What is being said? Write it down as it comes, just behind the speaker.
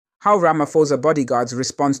How Ramaphosa bodyguards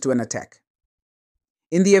responds to an attack.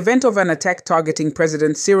 In the event of an attack targeting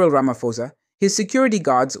President Cyril Ramaphosa, his security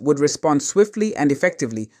guards would respond swiftly and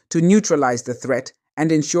effectively to neutralize the threat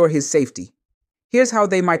and ensure his safety. Here's how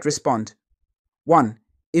they might respond. 1.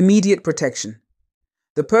 Immediate protection.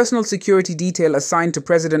 The personal security detail assigned to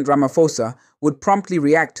President Ramaphosa would promptly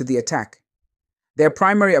react to the attack. Their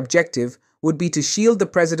primary objective would be to shield the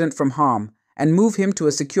president from harm and move him to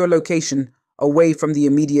a secure location away from the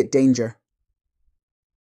immediate danger.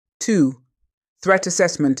 2. Threat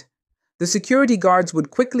assessment. The security guards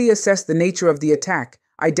would quickly assess the nature of the attack,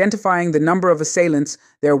 identifying the number of assailants,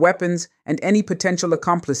 their weapons, and any potential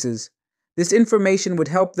accomplices. This information would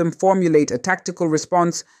help them formulate a tactical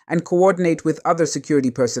response and coordinate with other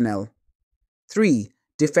security personnel. 3.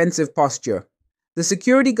 Defensive posture. The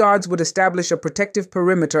security guards would establish a protective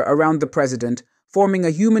perimeter around the president, forming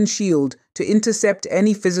a human shield to intercept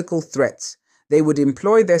any physical threats. They would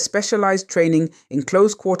employ their specialized training in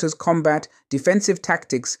close-quarters combat, defensive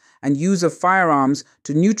tactics, and use of firearms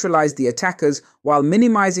to neutralize the attackers while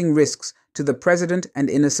minimizing risks to the president and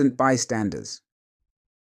innocent bystanders.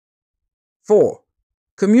 4.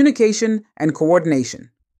 Communication and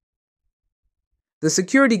coordination. The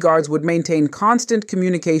security guards would maintain constant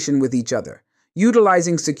communication with each other,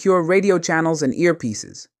 utilizing secure radio channels and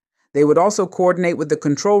earpieces. They would also coordinate with the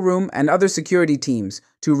control room and other security teams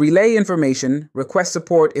to relay information, request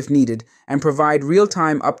support if needed, and provide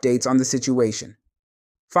real-time updates on the situation.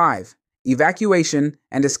 5. Evacuation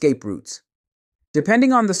and escape routes.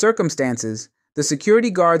 Depending on the circumstances, the security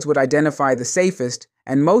guards would identify the safest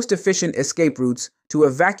and most efficient escape routes to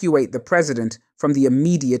evacuate the president from the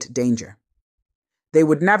immediate danger. They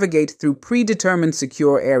would navigate through predetermined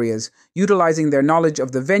secure areas, utilizing their knowledge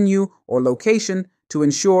of the venue or location to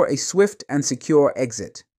ensure a swift and secure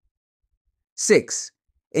exit. 6.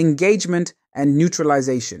 Engagement and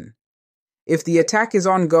neutralization. If the attack is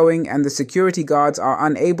ongoing and the security guards are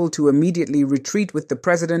unable to immediately retreat with the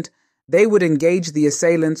president, they would engage the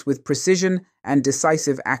assailants with precision and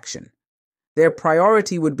decisive action. Their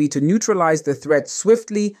priority would be to neutralize the threat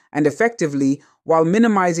swiftly and effectively while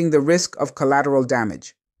minimizing the risk of collateral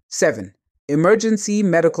damage. 7. Emergency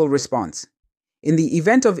medical response. In the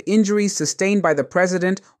event of injuries sustained by the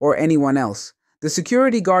president or anyone else, the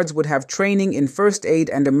security guards would have training in first aid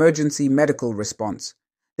and emergency medical response.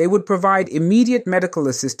 They would provide immediate medical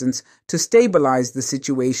assistance to stabilize the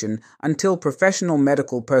situation until professional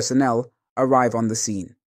medical personnel arrive on the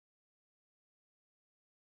scene.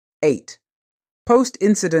 8.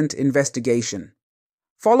 Post-incident investigation.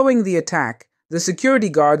 Following the attack, the security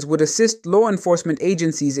guards would assist law enforcement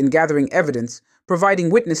agencies in gathering evidence, providing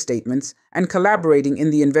witness statements, and collaborating in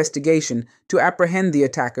the investigation to apprehend the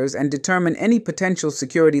attackers and determine any potential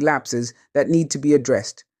security lapses that need to be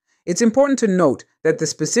addressed. It's important to note that the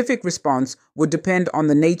specific response would depend on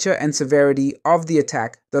the nature and severity of the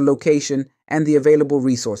attack, the location, and the available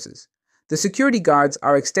resources. The security guards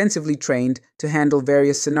are extensively trained to handle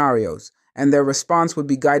various scenarios, and their response would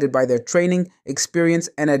be guided by their training, experience,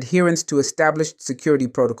 and adherence to established security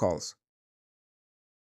protocols.